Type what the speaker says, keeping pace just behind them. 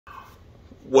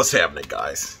What's happening,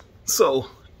 guys? So,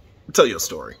 I'll tell you a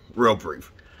story, real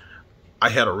brief. I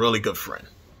had a really good friend,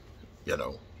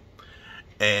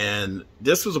 and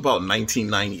this was about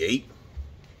 1998,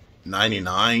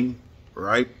 99,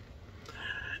 right?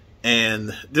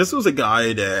 And this was a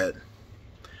guy that,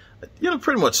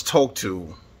 pretty much talked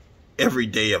to every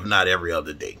day, if not every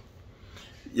other day.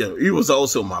 He was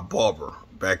also my barber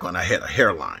back when I had a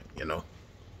hairline,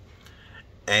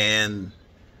 and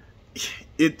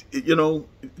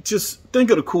just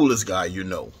think of the coolest guy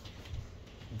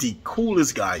the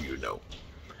coolest guy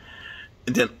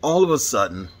and then all of a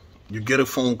sudden you get a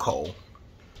phone call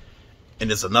and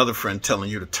there's another friend telling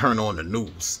you to turn on the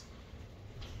news,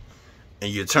 and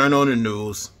you turn on the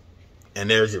news and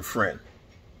there's your friend,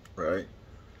 right?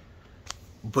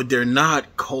 But they're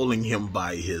not calling him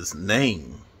by his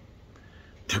name,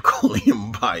 they're calling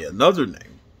him by another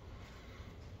name.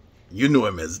 You knew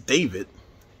him as David,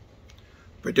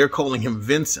 but they're calling him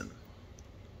Vincent.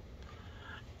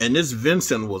 And this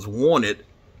Vincent was wanted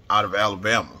out of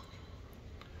Alabama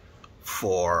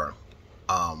for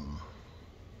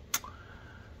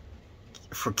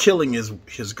killing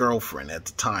his girlfriend at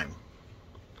the time.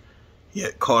 He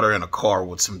had caught her in a car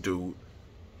with some dude.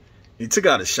 He took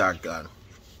out a shotgun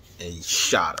and he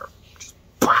shot her. Just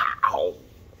pow,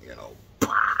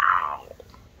 pow.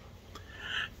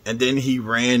 And then he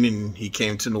ran and he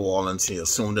came to New Orleans. He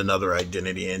assumed another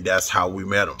identity, and that's how we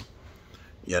met him.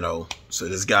 So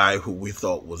this guy who we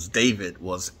thought was David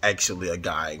was actually a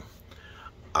guy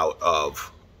out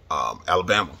of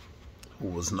Alabama who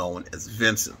was known as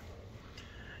Vincent.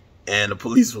 And the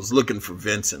police was looking for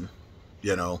Vincent,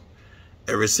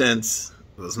 ever since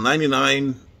it was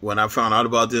 99 when I found out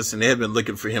about this, and they had been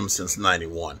looking for him since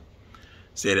 91.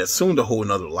 So he had assumed a whole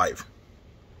nother life.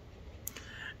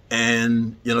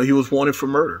 And, he was wanted for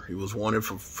murder. He was wanted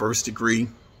for first-degree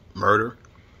murder.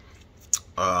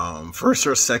 First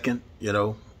or second,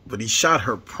 but he shot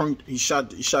her he shot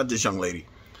this young lady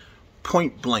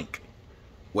point blank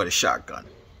with a shotgun,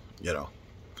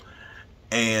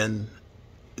 And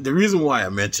the reason why I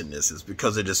mention this is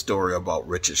because of the story about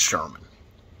Richard Sherman.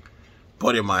 A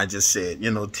buddy of mine just said,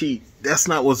 T, that's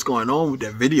not what's going on with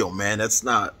that video, man. That's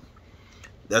not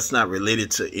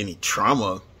related to any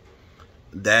trauma.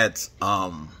 That's,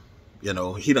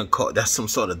 he done caught, that's some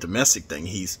sort of domestic thing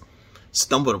he's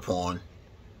stumbled upon,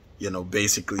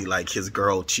 basically like his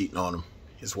girl cheating on him,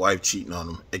 his wife cheating on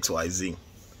him, XYZ.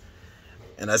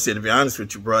 And I said, to be honest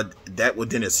with you, bro, that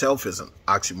within itself is an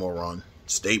oxymoron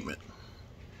statement.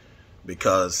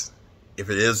 Because if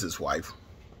it is his wife,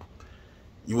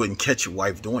 you wouldn't catch your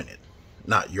wife doing it.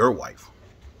 Not your wife,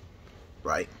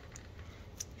 right?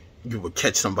 You would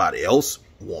catch somebody else,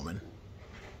 woman,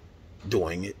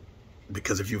 doing it,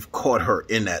 because if you've caught her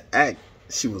in that act,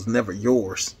 she was never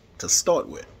yours to start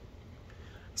with.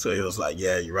 So he was like,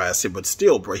 yeah, you're right. I said, but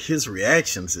still, bro, his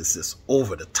reactions is just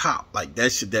over the top. Like,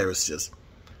 that shit there is just,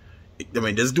 I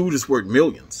mean, this dude is worth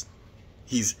millions.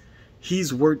 He's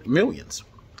worth millions.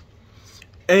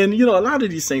 And, a lot of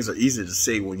these things are easy to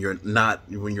say when you're not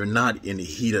in the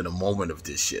heat of the moment of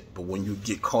this shit. But when you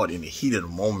get caught in the heat of the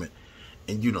moment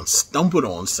and you done stumbled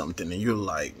on something and you're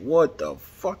like, what the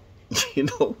fuck?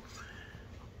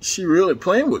 She really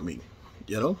playing with me,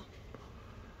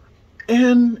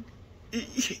 And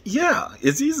yeah,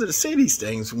 it's easy to say these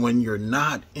things when you're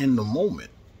not in the moment.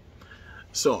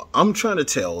 So I'm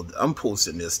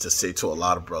posting this to say to a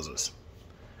lot of brothers,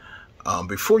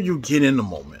 before you get in the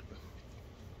moment,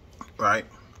 right?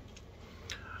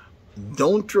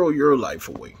 Don't throw your life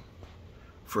away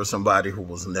for somebody who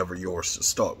was never yours to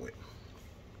start with.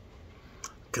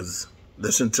 Because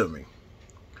listen to me.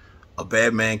 A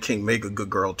bad man can't make a good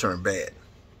girl turn bad.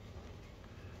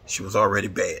 She was already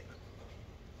bad.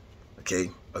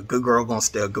 Okay? A good girl gonna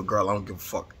stay a good girl. I don't give a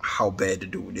fuck how bad the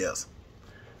dude is.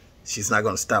 She's not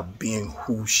gonna stop being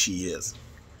who she is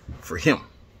for him.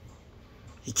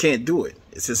 He can't do it.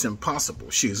 It's just impossible.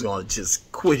 She's gonna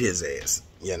just quit his ass,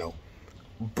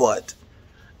 But,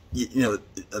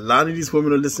 a lot of these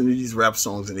women are listening to these rap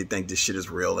songs and they think this shit is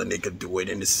real and they could do it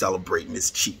and it's celebrating this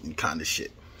cheating kind of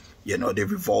shit.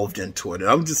 They've evolved into it. And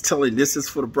I'm just telling you, this is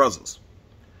for the brothers.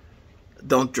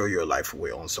 Don't throw your life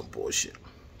away on some bullshit.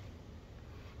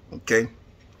 Okay?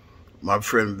 My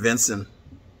friend Vincent,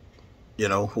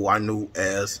 who I knew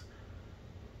as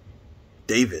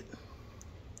David,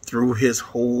 threw his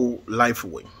whole life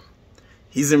away.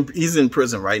 He's in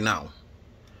prison right now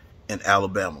in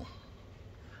Alabama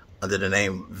under the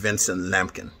name Vincent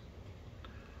Lampkin.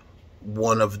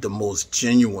 One of the most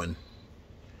genuine,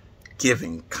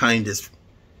 giving, kindest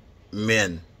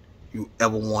men you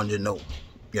ever wanted to know,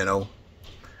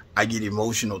 I get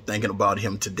emotional thinking about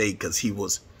him today because he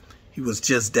was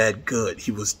just that good.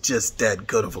 He was just that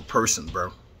good of a person,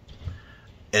 bro.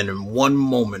 And in one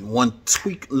moment, one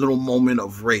tweak little moment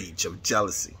of rage, of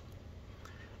jealousy,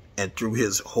 and threw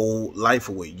his whole life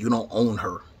away. You don't own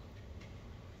her.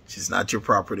 She's not your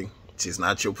property. She's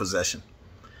not your possession.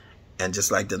 And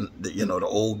just like the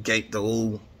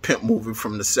old pimp movie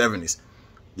from the 70s,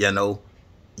 you know,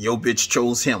 your bitch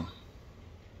chose him.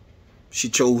 She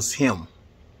chose him.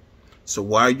 So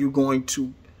why are you going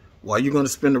to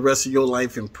spend the rest of your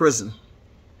life in prison?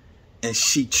 And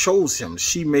she chose him.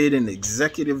 She made an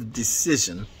executive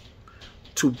decision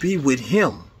to be with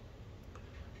him.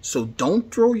 So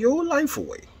don't throw your life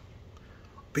away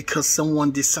because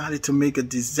someone decided to make an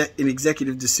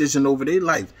executive decision over their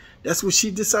life. That's what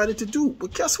she decided to do.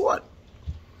 But guess what?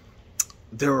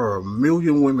 There are a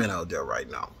million women out there right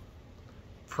now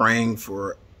praying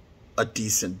for a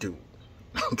decent dude.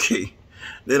 Okay?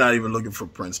 They're not even looking for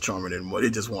Prince Charming anymore. They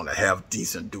just want to have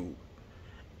decent dude.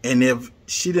 And if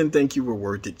she didn't think you were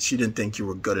worth it, she didn't think you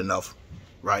were good enough,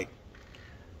 right?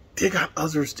 They got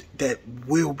others that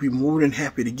will be more than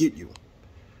happy to get you.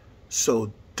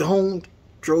 So don't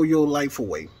throw your life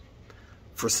away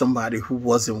for somebody who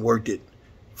wasn't worth it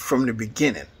from the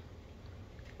beginning.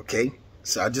 Okay?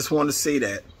 So I just want to say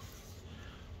that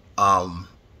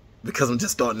because I'm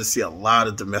just starting to see a lot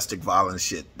of domestic violence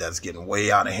shit that's getting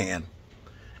way out of hand.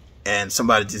 And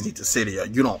somebody just needs to say to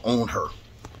you don't own her.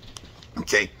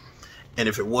 Okay? And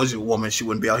if it was your woman, she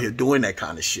wouldn't be out here doing that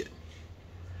kind of shit.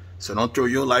 So don't throw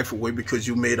your life away because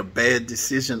you made a bad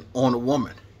decision on a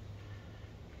woman.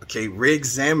 Okay?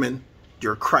 Re-examine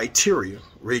your criteria.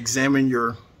 Re-examine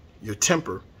your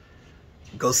temper.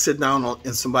 Go sit down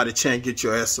in somebody's chair and get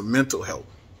your ass some mental help.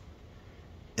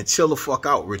 And chill the fuck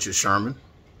out, Richard Sherman.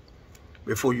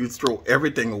 Before you throw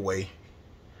everything away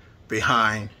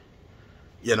behind,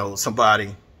 you know,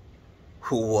 somebody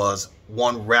who was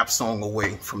one rap song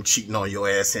away from cheating on your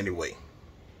ass anyway.